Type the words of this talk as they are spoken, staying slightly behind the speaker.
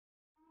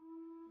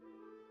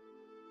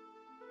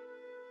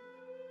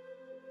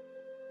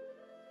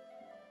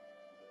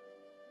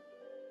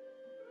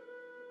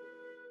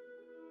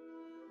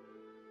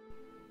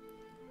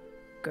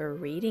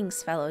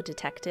Greetings, fellow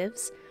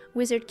detectives.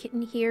 Wizard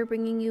Kitten here,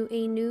 bringing you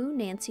a new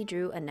Nancy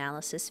Drew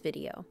analysis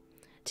video.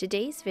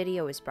 Today's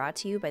video is brought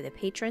to you by the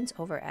patrons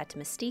over at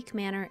Mystique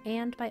Manor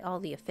and by all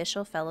the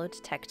official fellow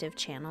detective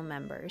channel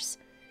members.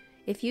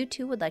 If you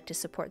too would like to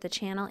support the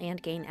channel and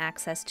gain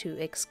access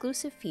to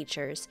exclusive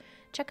features,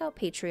 check out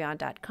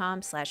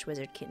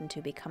patreon.com/wizardkitten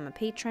to become a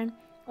patron,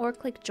 or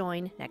click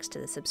join next to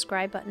the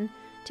subscribe button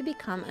to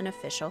become an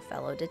official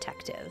fellow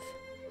detective.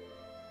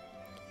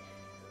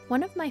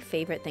 One of my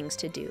favorite things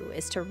to do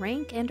is to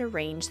rank and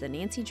arrange the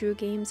Nancy Drew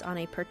games on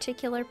a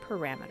particular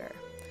parameter.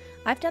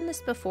 I've done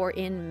this before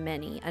in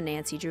many a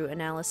Nancy Drew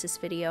analysis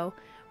video,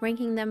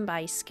 ranking them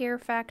by scare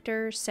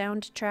factor,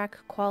 soundtrack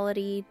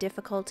quality,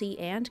 difficulty,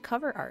 and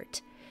cover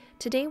art.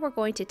 Today we're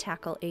going to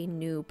tackle a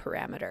new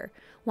parameter,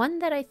 one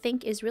that I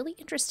think is really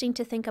interesting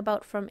to think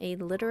about from a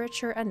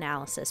literature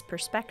analysis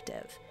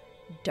perspective: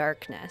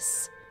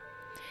 darkness.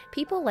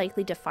 People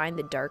likely define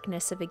the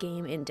darkness of a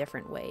game in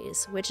different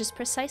ways, which is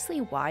precisely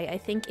why I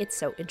think it's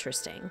so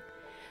interesting.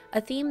 A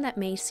theme that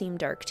may seem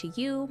dark to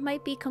you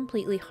might be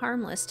completely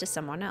harmless to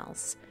someone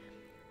else.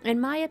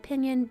 In my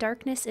opinion,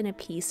 darkness in a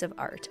piece of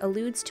art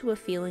alludes to a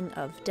feeling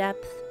of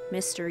depth,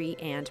 mystery,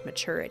 and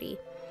maturity.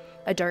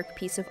 A dark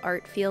piece of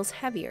art feels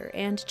heavier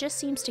and just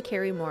seems to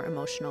carry more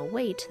emotional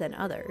weight than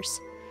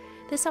others.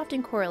 This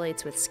often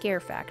correlates with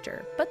scare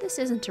factor, but this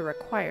isn't a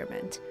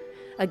requirement.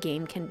 A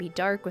game can be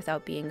dark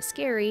without being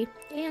scary,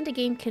 and a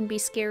game can be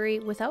scary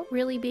without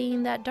really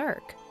being that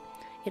dark.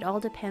 It all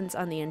depends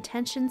on the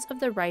intentions of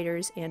the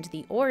writers and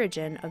the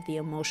origin of the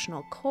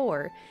emotional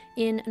core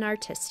in an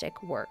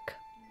artistic work.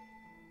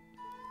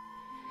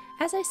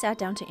 As I sat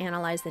down to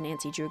analyze the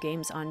Nancy Drew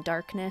games on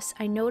darkness,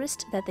 I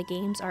noticed that the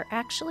games are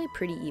actually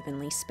pretty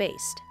evenly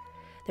spaced.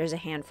 There's a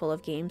handful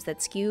of games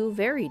that skew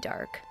very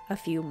dark, a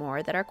few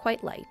more that are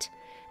quite light,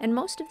 and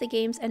most of the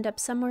games end up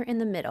somewhere in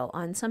the middle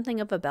on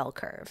something of a bell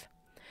curve.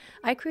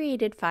 I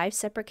created 5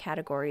 separate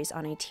categories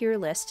on a tier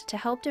list to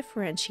help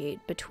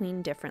differentiate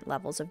between different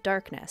levels of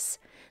darkness,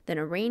 then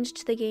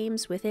arranged the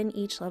games within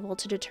each level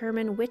to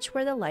determine which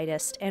were the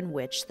lightest and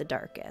which the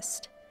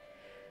darkest.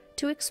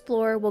 To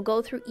explore, we'll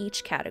go through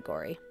each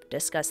category,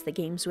 discuss the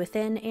games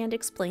within, and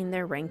explain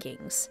their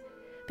rankings.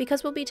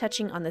 Because we'll be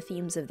touching on the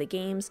themes of the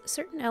games,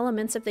 certain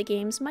elements of the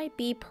games might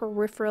be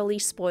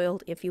peripherally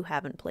spoiled if you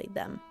haven't played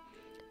them.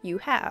 You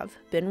have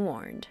been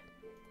warned.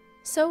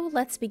 So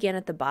let's begin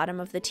at the bottom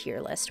of the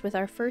tier list with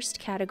our first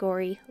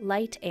category,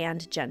 light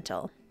and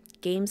gentle.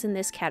 Games in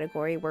this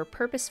category were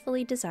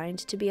purposefully designed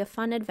to be a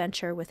fun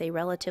adventure with a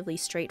relatively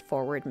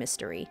straightforward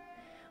mystery.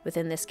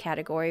 Within this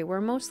category, we're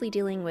mostly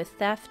dealing with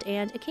theft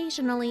and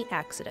occasionally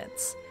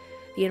accidents.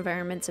 The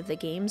environments of the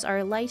games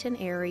are light and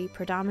airy,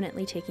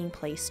 predominantly taking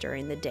place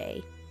during the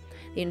day.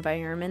 The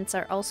environments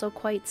are also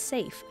quite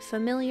safe,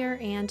 familiar,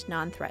 and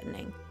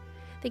non-threatening.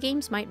 The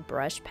games might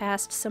brush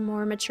past some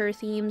more mature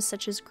themes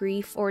such as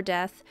grief or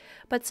death,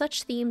 but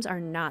such themes are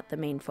not the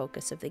main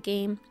focus of the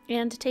game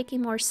and take a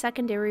more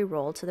secondary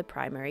role to the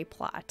primary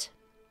plot.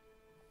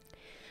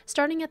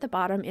 Starting at the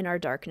bottom in our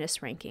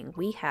darkness ranking,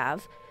 we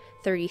have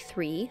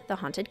 33, The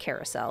Haunted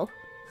Carousel,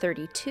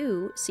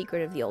 32,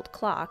 Secret of the Old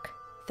Clock,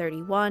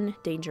 31,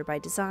 Danger by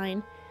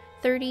Design,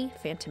 30,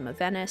 Phantom of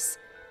Venice,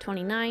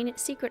 29,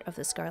 Secret of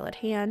the Scarlet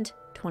Hand,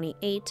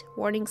 28,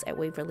 Warnings at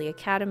Waverly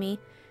Academy,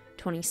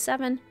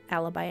 27,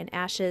 Alibi in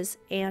Ashes,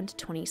 and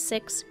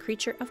 26,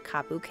 Creature of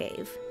Kapu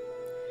Cave.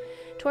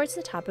 Towards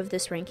the top of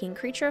this ranking,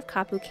 Creature of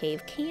Kapu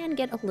Cave can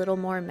get a little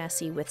more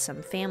messy with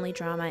some family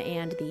drama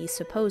and the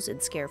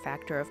supposed scare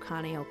factor of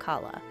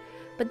Kaneokala,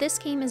 but this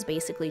game is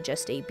basically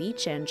just a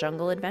beach and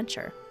jungle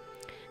adventure.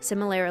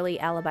 Similarly,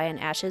 Alibi in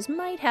Ashes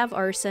might have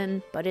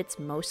arson, but it's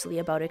mostly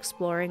about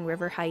exploring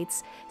River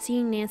Heights,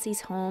 seeing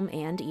Nancy's home,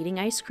 and eating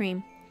ice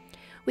cream.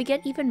 We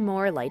get even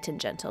more light and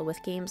gentle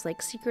with games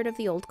like Secret of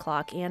the Old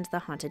Clock and The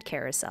Haunted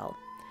Carousel.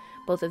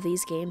 Both of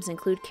these games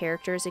include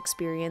characters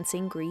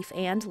experiencing grief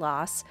and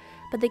loss,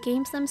 but the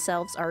games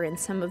themselves are in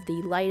some of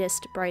the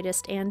lightest,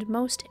 brightest, and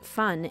most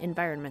fun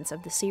environments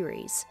of the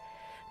series.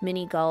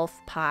 Mini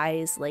golf,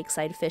 pies,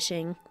 lakeside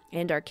fishing,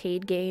 and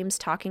arcade games,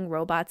 talking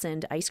robots,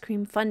 and ice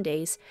cream fun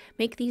days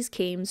make these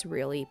games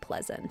really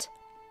pleasant.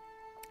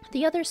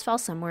 The others fall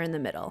somewhere in the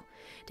middle.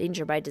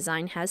 Danger by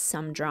Design has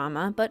some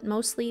drama, but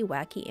mostly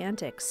wacky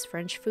antics,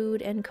 French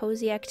food, and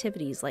cozy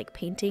activities like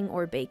painting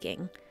or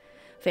baking.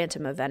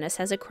 Phantom of Venice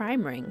has a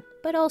crime ring,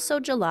 but also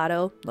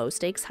gelato,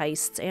 low-stakes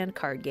heists, and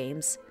card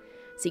games.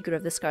 Secret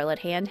of the Scarlet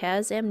Hand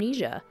has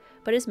amnesia,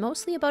 but is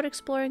mostly about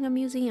exploring a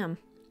museum.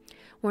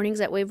 Warnings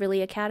at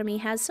Waverly Academy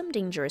has some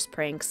dangerous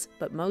pranks,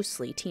 but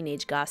mostly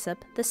teenage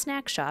gossip, the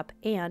snack shop,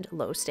 and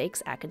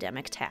low-stakes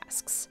academic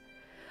tasks.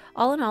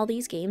 All in all,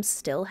 these games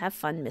still have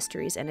fun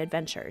mysteries and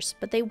adventures,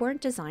 but they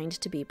weren't designed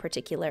to be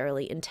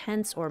particularly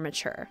intense or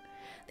mature.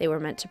 They were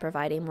meant to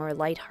provide a more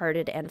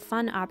lighthearted and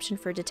fun option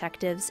for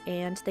detectives,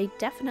 and they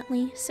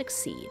definitely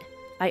succeed.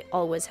 I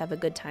always have a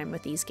good time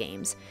with these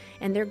games,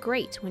 and they're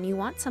great when you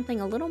want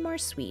something a little more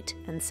sweet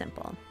and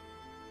simple.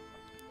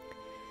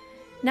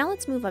 Now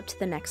let's move up to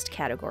the next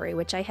category,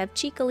 which I have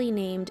cheekily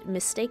named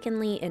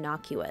Mistakenly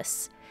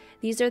Innocuous.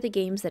 These are the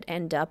games that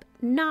end up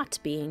not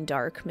being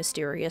dark,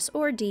 mysterious,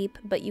 or deep,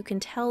 but you can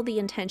tell the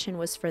intention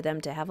was for them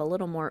to have a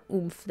little more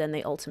oomph than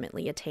they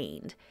ultimately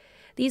attained.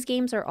 These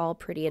games are all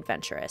pretty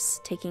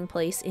adventurous, taking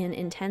place in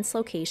intense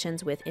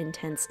locations with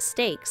intense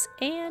stakes,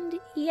 and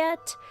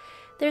yet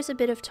there's a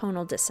bit of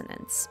tonal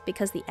dissonance,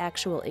 because the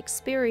actual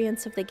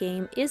experience of the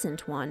game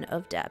isn't one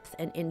of depth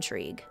and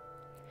intrigue.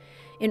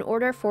 In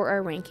order for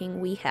our ranking,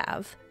 we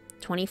have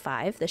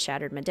 25, The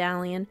Shattered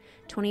Medallion,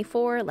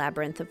 24,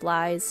 Labyrinth of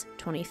Lies,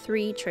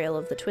 23, Trail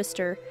of the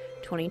Twister,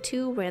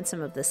 22,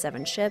 Ransom of the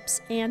Seven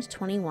Ships, and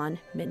 21,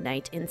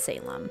 Midnight in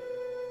Salem.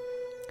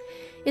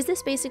 Is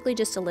this basically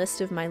just a list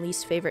of my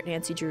least favorite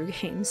Nancy Drew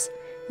games?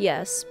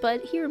 Yes,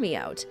 but hear me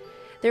out.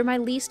 They're my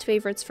least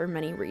favorites for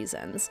many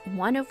reasons,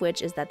 one of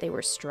which is that they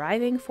were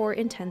striving for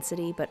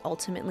intensity but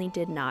ultimately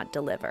did not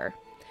deliver.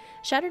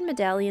 Shattered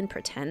Medallion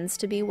pretends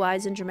to be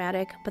wise and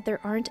dramatic, but there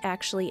aren't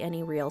actually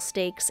any real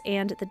stakes,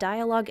 and the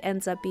dialogue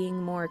ends up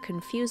being more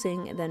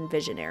confusing than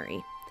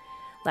visionary.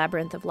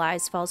 Labyrinth of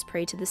Lies falls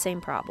prey to the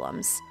same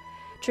problems.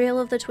 Trail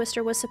of the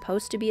Twister was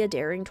supposed to be a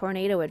daring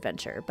tornado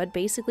adventure, but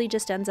basically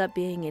just ends up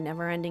being a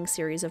never-ending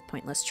series of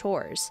pointless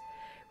chores.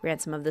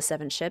 Ransom of the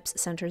Seven Ships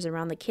centers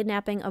around the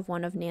kidnapping of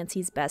one of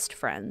Nancy's best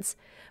friends,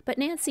 but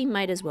Nancy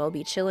might as well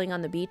be chilling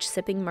on the beach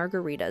sipping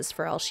margaritas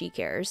for all she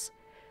cares.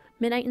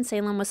 Midnight in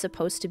Salem was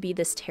supposed to be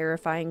this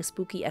terrifying,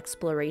 spooky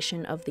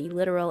exploration of the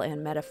literal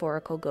and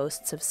metaphorical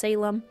ghosts of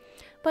Salem,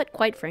 but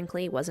quite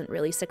frankly wasn't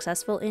really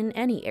successful in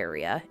any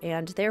area,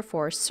 and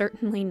therefore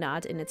certainly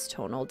not in its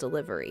tonal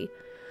delivery.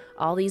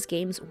 All these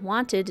games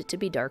wanted to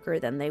be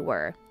darker than they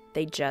were.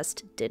 They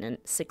just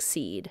didn't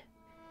succeed.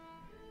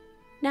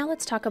 Now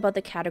let's talk about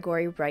the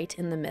category right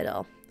in the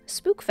middle.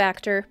 Spook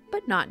factor,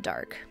 but not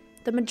dark.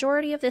 The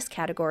majority of this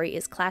category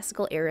is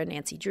classical-era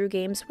Nancy Drew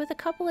games with a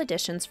couple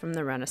additions from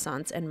the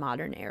Renaissance and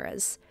modern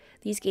eras.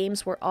 These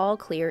games were all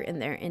clear in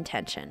their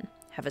intention.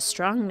 Have a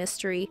strong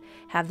mystery,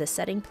 have the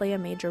setting play a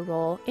major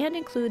role, and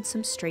include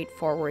some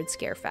straightforward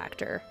scare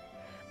factor.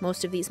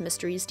 Most of these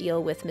mysteries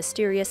deal with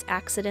mysterious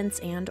accidents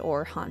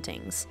and/or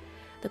hauntings.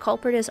 The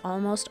culprit is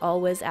almost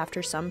always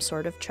after some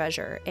sort of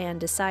treasure and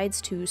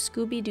decides to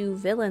Scooby-Doo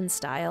villain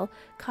style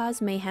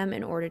cause mayhem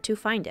in order to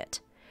find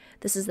it.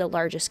 This is the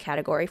largest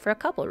category for a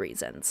couple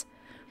reasons.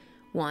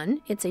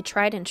 One, it's a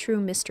tried and true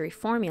mystery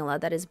formula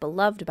that is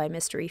beloved by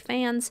mystery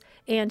fans,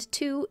 and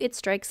two, it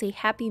strikes a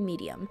happy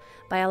medium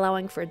by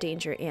allowing for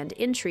danger and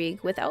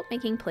intrigue without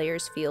making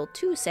players feel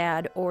too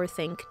sad or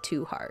think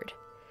too hard.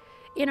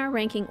 In our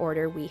ranking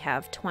order, we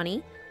have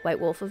 20, White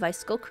Wolf of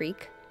Icicle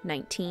Creek,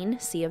 19,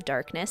 Sea of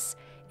Darkness,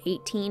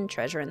 18,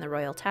 Treasure in the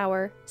Royal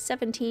Tower,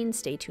 17,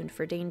 Stay Tuned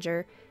for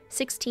Danger,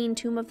 16,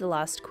 Tomb of the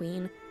Lost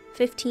Queen,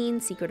 15,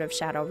 Secret of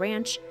Shadow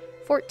Ranch,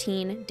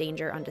 14,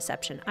 Danger on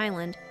Deception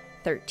Island,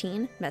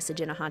 13, Message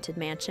in a Haunted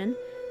Mansion,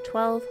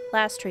 12,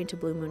 Last Train to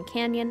Blue Moon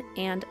Canyon,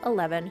 and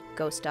 11,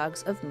 Ghost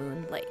Dogs of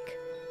Moon Lake.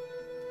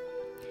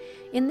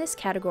 In this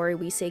category,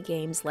 we say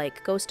games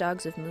like Ghost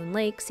Dogs of Moon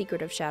Lake,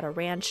 Secret of Shadow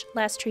Ranch,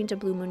 Last Train to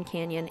Blue Moon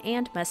Canyon,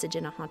 and Message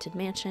in a Haunted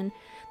Mansion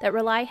that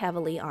rely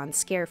heavily on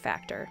scare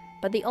factor,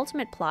 but the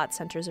ultimate plot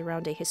centers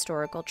around a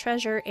historical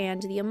treasure,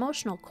 and the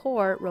emotional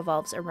core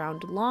revolves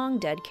around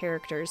long-dead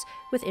characters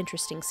with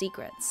interesting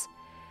secrets.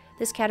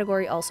 This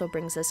category also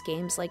brings us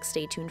games like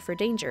Stay Tuned for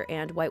Danger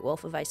and White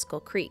Wolf of Icicle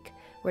Creek,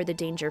 where the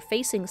danger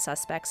facing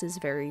suspects is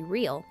very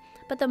real,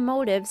 but the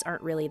motives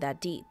aren't really that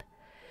deep.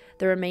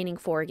 The remaining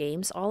 4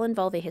 games all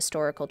involve a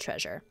historical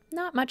treasure,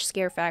 not much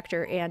scare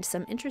factor, and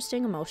some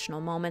interesting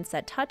emotional moments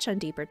that touch on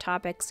deeper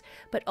topics,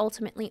 but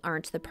ultimately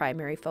aren't the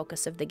primary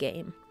focus of the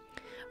game.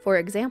 For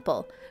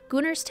example,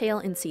 Gunnar's Tale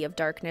in Sea of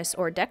Darkness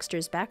or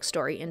Dexter's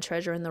backstory in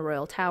Treasure in the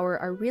Royal Tower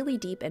are really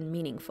deep and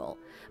meaningful,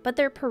 but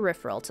they're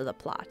peripheral to the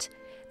plot.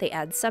 They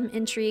add some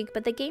intrigue,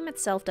 but the game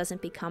itself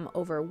doesn't become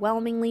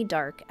overwhelmingly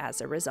dark as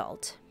a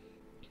result.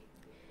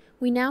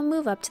 We now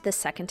move up to the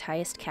second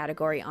highest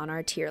category on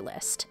our tier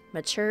list,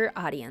 Mature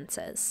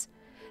Audiences.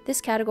 This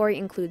category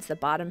includes the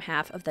bottom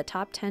half of the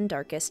top 10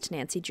 darkest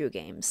Nancy Drew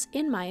games,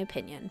 in my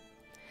opinion.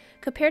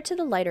 Compared to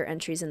the lighter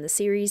entries in the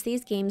series,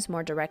 these games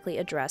more directly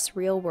address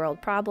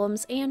real-world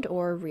problems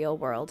and/or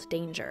real-world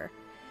danger.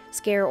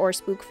 Scare or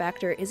spook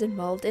factor is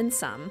involved in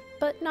some,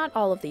 but not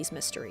all of these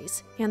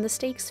mysteries, and the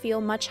stakes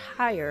feel much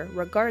higher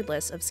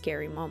regardless of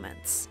scary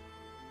moments.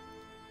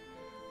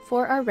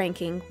 For our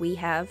ranking, we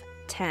have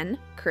 10,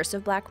 Curse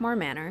of Blackmore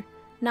Manor,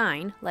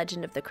 9,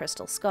 Legend of the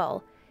Crystal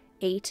Skull,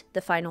 8, The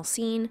Final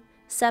Scene,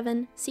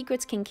 7,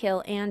 Secrets Can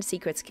Kill and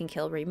Secrets Can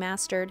Kill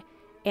Remastered,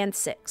 and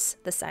 6,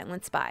 The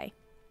Silent Spy.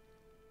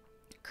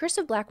 Curse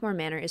of Blackmore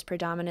Manor is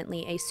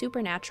predominantly a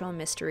supernatural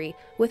mystery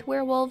with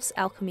werewolves,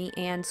 alchemy,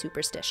 and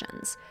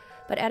superstitions,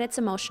 but at its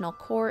emotional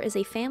core is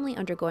a family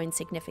undergoing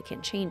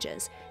significant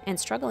changes and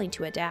struggling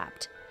to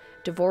adapt.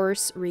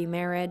 Divorce,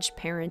 remarriage,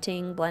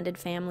 parenting, blended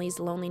families,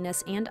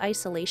 loneliness, and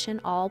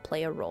isolation all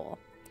play a role.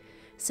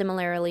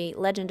 Similarly,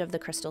 Legend of the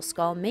Crystal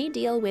Skull may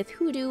deal with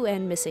hoodoo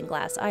and missing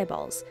glass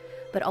eyeballs,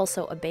 but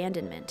also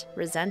abandonment,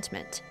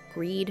 resentment,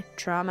 greed,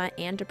 trauma,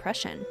 and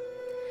depression.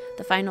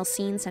 The final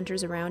scene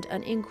centers around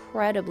an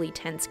incredibly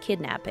tense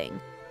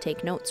kidnapping,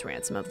 take notes,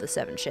 Ransom of the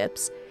Seven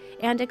Ships,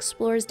 and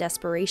explores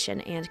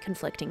desperation and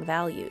conflicting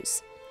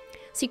values.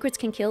 Secrets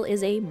Can Kill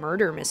is a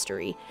murder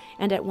mystery,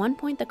 and at one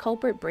point the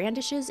culprit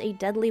brandishes a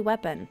deadly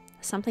weapon,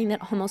 something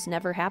that almost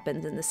never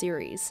happens in the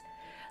series.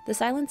 The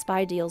Silent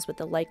Spy deals with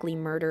the likely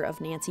murder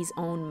of Nancy's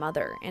own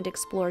mother and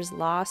explores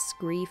loss,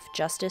 grief,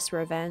 justice,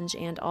 revenge,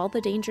 and all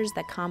the dangers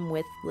that come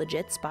with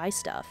legit spy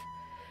stuff.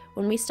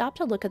 When we stop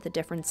to look at the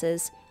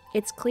differences,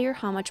 it's clear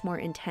how much more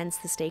intense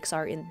the stakes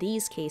are in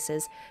these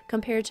cases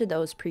compared to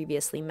those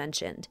previously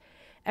mentioned.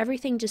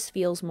 Everything just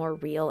feels more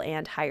real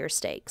and higher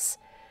stakes.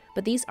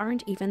 But these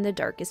aren't even the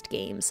darkest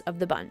games of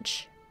the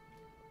bunch.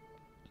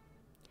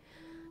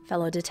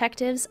 Fellow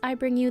detectives, I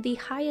bring you the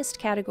highest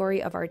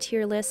category of our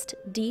tier list,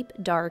 deep,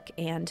 dark,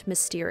 and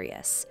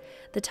mysterious.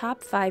 The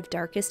top 5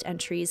 darkest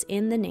entries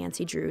in the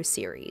Nancy Drew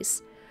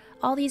series.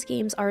 All these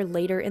games are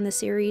later in the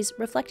series,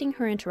 reflecting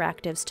Her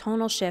Interactive's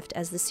tonal shift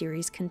as the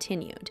series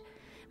continued.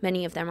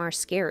 Many of them are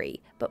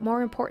scary, but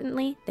more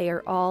importantly, they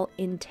are all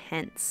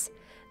intense.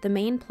 The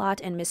main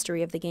plot and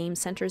mystery of the game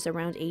centers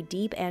around a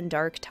deep and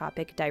dark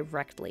topic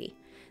directly.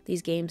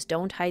 These games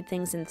don't hide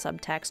things in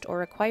subtext or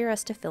require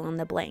us to fill in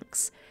the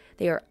blanks.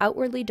 They are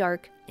outwardly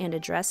dark and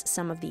address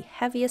some of the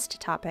heaviest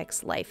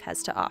topics life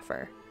has to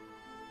offer.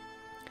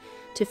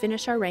 To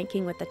finish our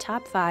ranking with the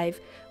top 5,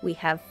 we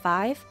have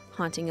 5,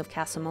 Haunting of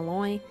Castle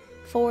Malloy,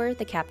 4,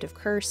 The Captive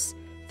Curse,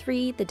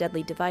 3, The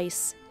Deadly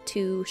Device,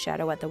 2,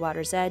 Shadow at the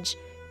Water's Edge,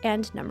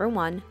 and number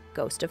 1,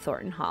 Ghost of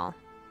Thornton Hall.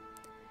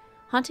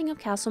 Haunting of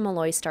Castle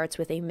Malloy starts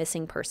with a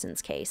missing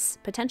persons case,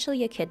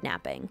 potentially a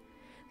kidnapping.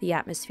 The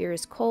atmosphere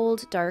is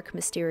cold, dark,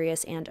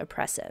 mysterious, and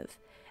oppressive.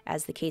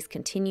 As the case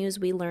continues,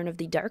 we learn of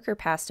the darker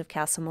past of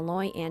Castle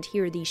Malloy and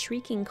hear the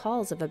shrieking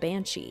calls of a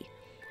banshee.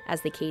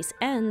 As the case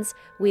ends,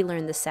 we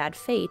learn the sad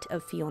fate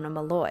of Fiona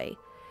Malloy.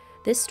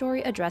 This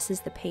story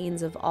addresses the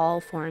pains of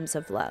all forms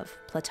of love,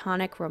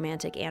 platonic,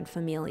 romantic, and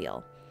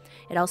familial.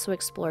 It also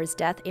explores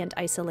death and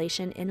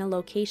isolation in a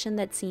location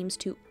that seems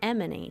to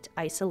emanate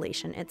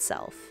isolation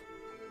itself.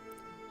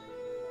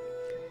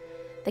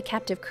 The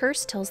Captive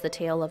Curse tells the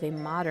tale of a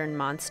modern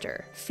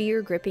monster,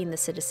 fear gripping the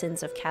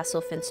citizens of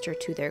Castle Finster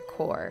to their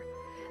core.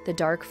 The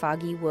dark,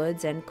 foggy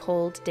woods and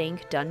cold,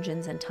 dank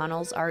dungeons and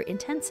tunnels are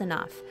intense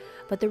enough,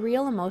 but the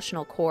real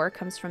emotional core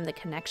comes from the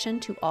connection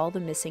to all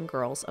the missing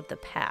girls of the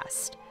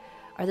past.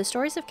 Are the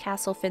stories of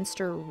Castle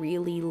Finster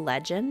really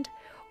legend,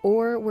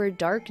 or were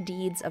dark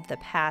deeds of the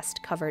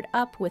past covered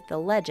up with the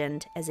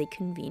legend as a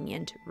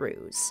convenient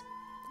ruse?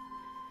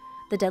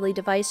 The Deadly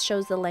Device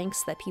shows the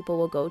lengths that people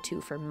will go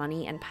to for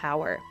money and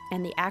power,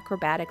 and the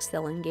acrobatics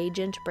they'll engage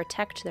in to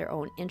protect their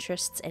own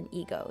interests and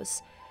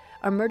egos.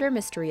 A murder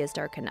mystery is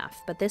dark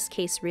enough, but this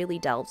case really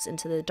delves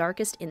into the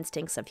darkest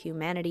instincts of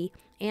humanity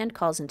and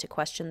calls into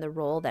question the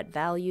role that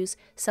values,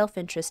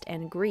 self-interest,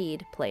 and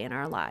greed play in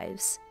our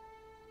lives.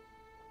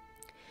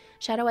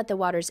 Shadow at the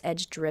Water's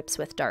Edge drips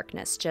with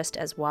darkness, just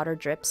as water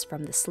drips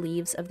from the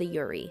sleeves of the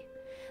Yuri.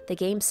 The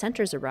game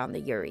centers around the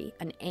Yuri,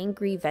 an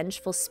angry,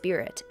 vengeful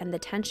spirit, and the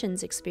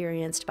tensions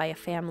experienced by a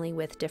family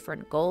with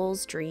different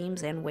goals,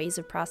 dreams, and ways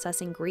of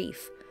processing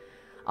grief.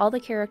 All the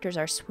characters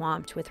are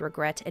swamped with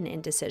regret and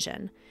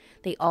indecision.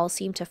 They all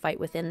seem to fight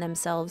within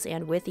themselves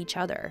and with each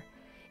other.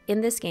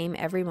 In this game,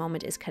 every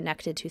moment is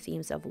connected to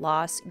themes of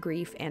loss,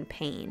 grief, and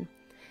pain.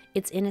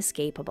 It's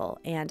inescapable,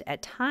 and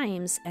at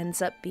times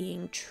ends up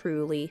being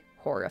truly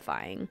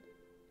horrifying.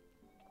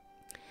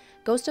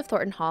 Ghost of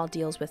Thornton Hall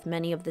deals with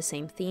many of the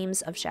same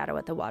themes of Shadow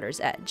at the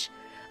Water's Edge,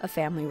 a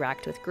family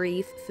racked with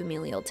grief,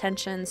 familial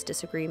tensions,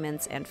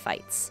 disagreements, and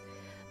fights.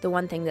 The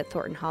one thing that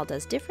Thornton Hall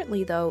does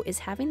differently, though, is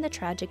having the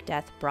tragic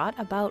death brought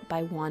about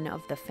by one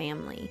of the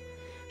family.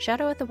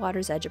 Shadow at the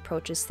Water's Edge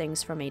approaches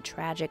things from a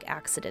tragic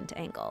accident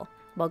angle,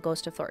 while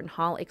Ghost of Thornton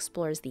Hall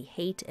explores the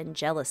hate and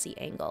jealousy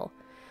angle.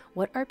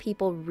 What are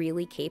people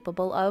really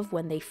capable of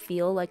when they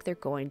feel like they're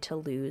going to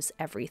lose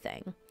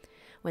everything?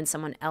 When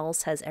someone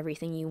else has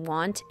everything you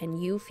want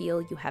and you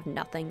feel you have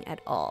nothing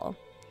at all.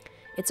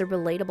 It's a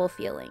relatable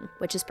feeling,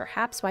 which is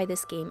perhaps why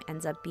this game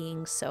ends up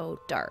being so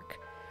dark.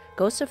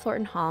 Ghost of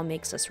Thornton Hall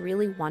makes us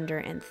really wonder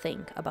and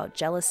think about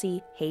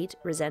jealousy, hate,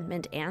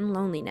 resentment, and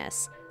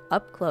loneliness,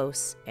 up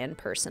close and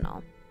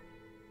personal.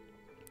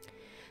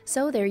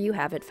 So there you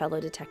have it,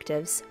 fellow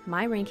detectives,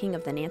 my ranking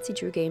of the Nancy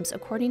Drew games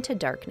according to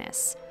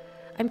darkness.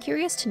 I'm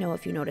curious to know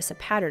if you notice a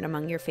pattern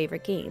among your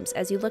favorite games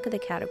as you look at the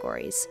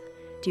categories.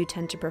 Do you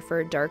tend to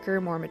prefer darker,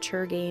 more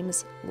mature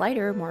games,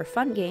 lighter, more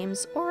fun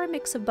games, or a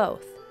mix of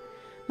both?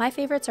 My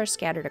favorites are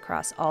scattered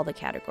across all the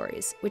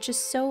categories, which is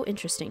so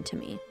interesting to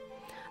me.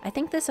 I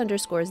think this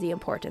underscores the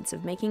importance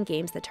of making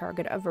games that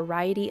target a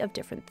variety of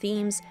different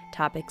themes,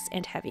 topics,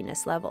 and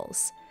heaviness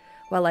levels.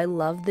 While I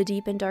love the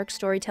deep and dark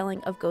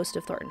storytelling of Ghost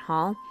of Thornton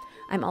Hall,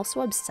 I'm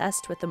also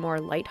obsessed with the more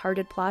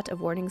lighthearted plot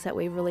of Warnings at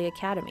Waverly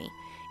Academy,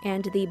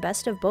 and the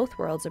best of both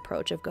worlds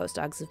approach of Ghost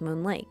Dogs of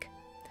Moon Lake.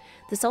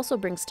 This also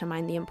brings to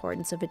mind the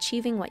importance of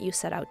achieving what you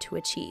set out to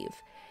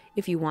achieve.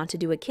 If you want to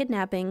do a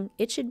kidnapping,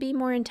 it should be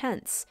more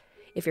intense.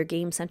 If your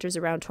game centers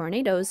around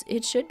tornadoes,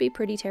 it should be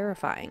pretty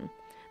terrifying.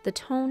 The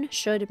tone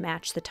should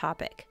match the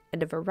topic,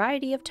 and a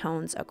variety of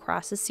tones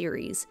across a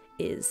series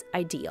is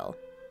ideal.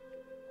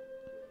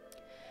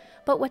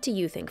 But what do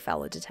you think,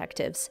 fellow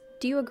detectives?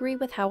 Do you agree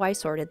with how I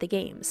sorted the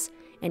games?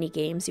 Any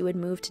games you would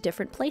move to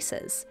different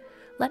places?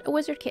 Let a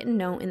Wizard Kitten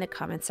know in the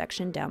comments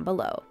section down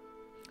below.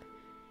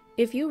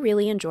 If you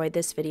really enjoyed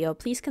this video,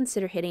 please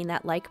consider hitting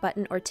that like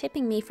button or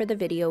tipping me for the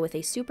video with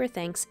a super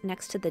thanks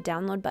next to the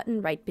download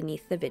button right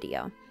beneath the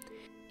video.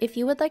 If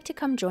you would like to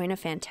come join a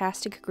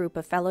fantastic group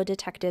of fellow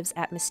detectives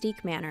at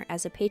Mystique Manor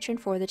as a patron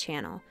for the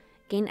channel,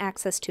 gain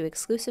access to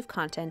exclusive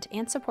content,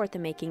 and support the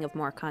making of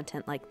more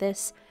content like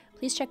this,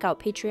 please check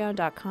out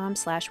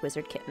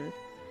patreon.com/wizardkitten.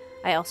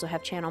 I also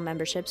have channel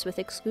memberships with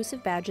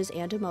exclusive badges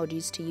and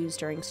emojis to use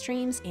during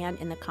streams and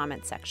in the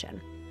comments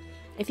section.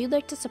 If you'd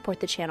like to support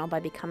the channel by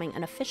becoming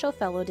an official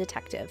fellow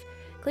detective,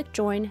 click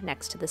join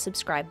next to the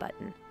subscribe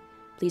button.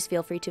 Please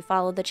feel free to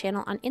follow the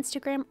channel on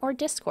Instagram or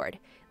Discord,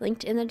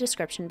 linked in the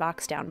description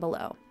box down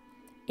below.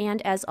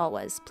 And as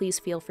always, please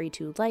feel free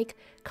to like,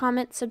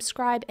 comment,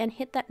 subscribe, and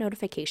hit that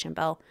notification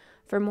bell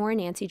for more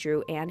Nancy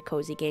Drew and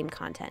Cozy Game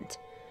content.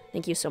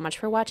 Thank you so much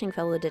for watching,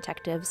 fellow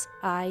detectives.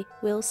 I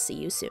will see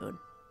you soon.